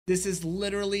This is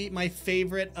literally my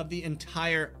favorite of the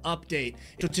entire update.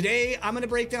 So today I'm gonna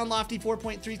break down Lofty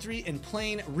 4.33 in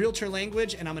plain realtor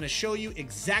language, and I'm gonna show you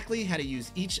exactly how to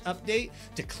use each update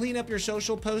to clean up your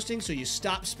social posting so you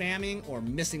stop spamming or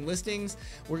missing listings.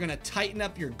 We're gonna tighten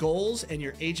up your goals and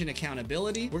your agent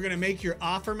accountability. We're gonna make your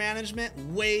offer management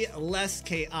way less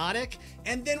chaotic,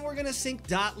 and then we're gonna sync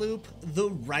Dotloop the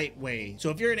right way.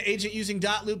 So if you're an agent using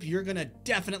Dotloop, you're gonna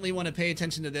definitely wanna pay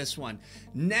attention to this one.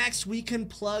 Next, we can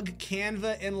plug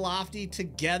Canva and Lofty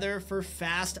together for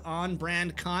fast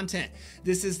on-brand content.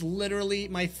 This is literally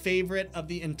my favorite of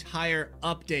the entire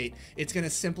update. It's gonna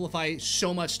simplify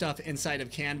so much stuff inside of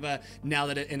Canva now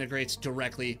that it integrates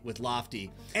directly with Lofty.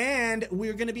 And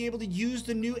we're gonna be able to use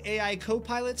the new AI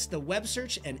co-pilots, the web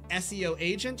search and SEO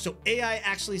agent, so AI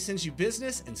actually sends you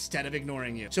business instead of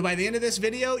ignoring you. So by the end of this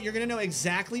video, you're gonna know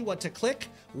exactly what to click,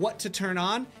 what to turn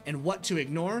on, and what to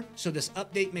ignore, so this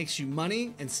update makes you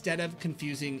money instead of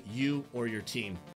confusing you or your team.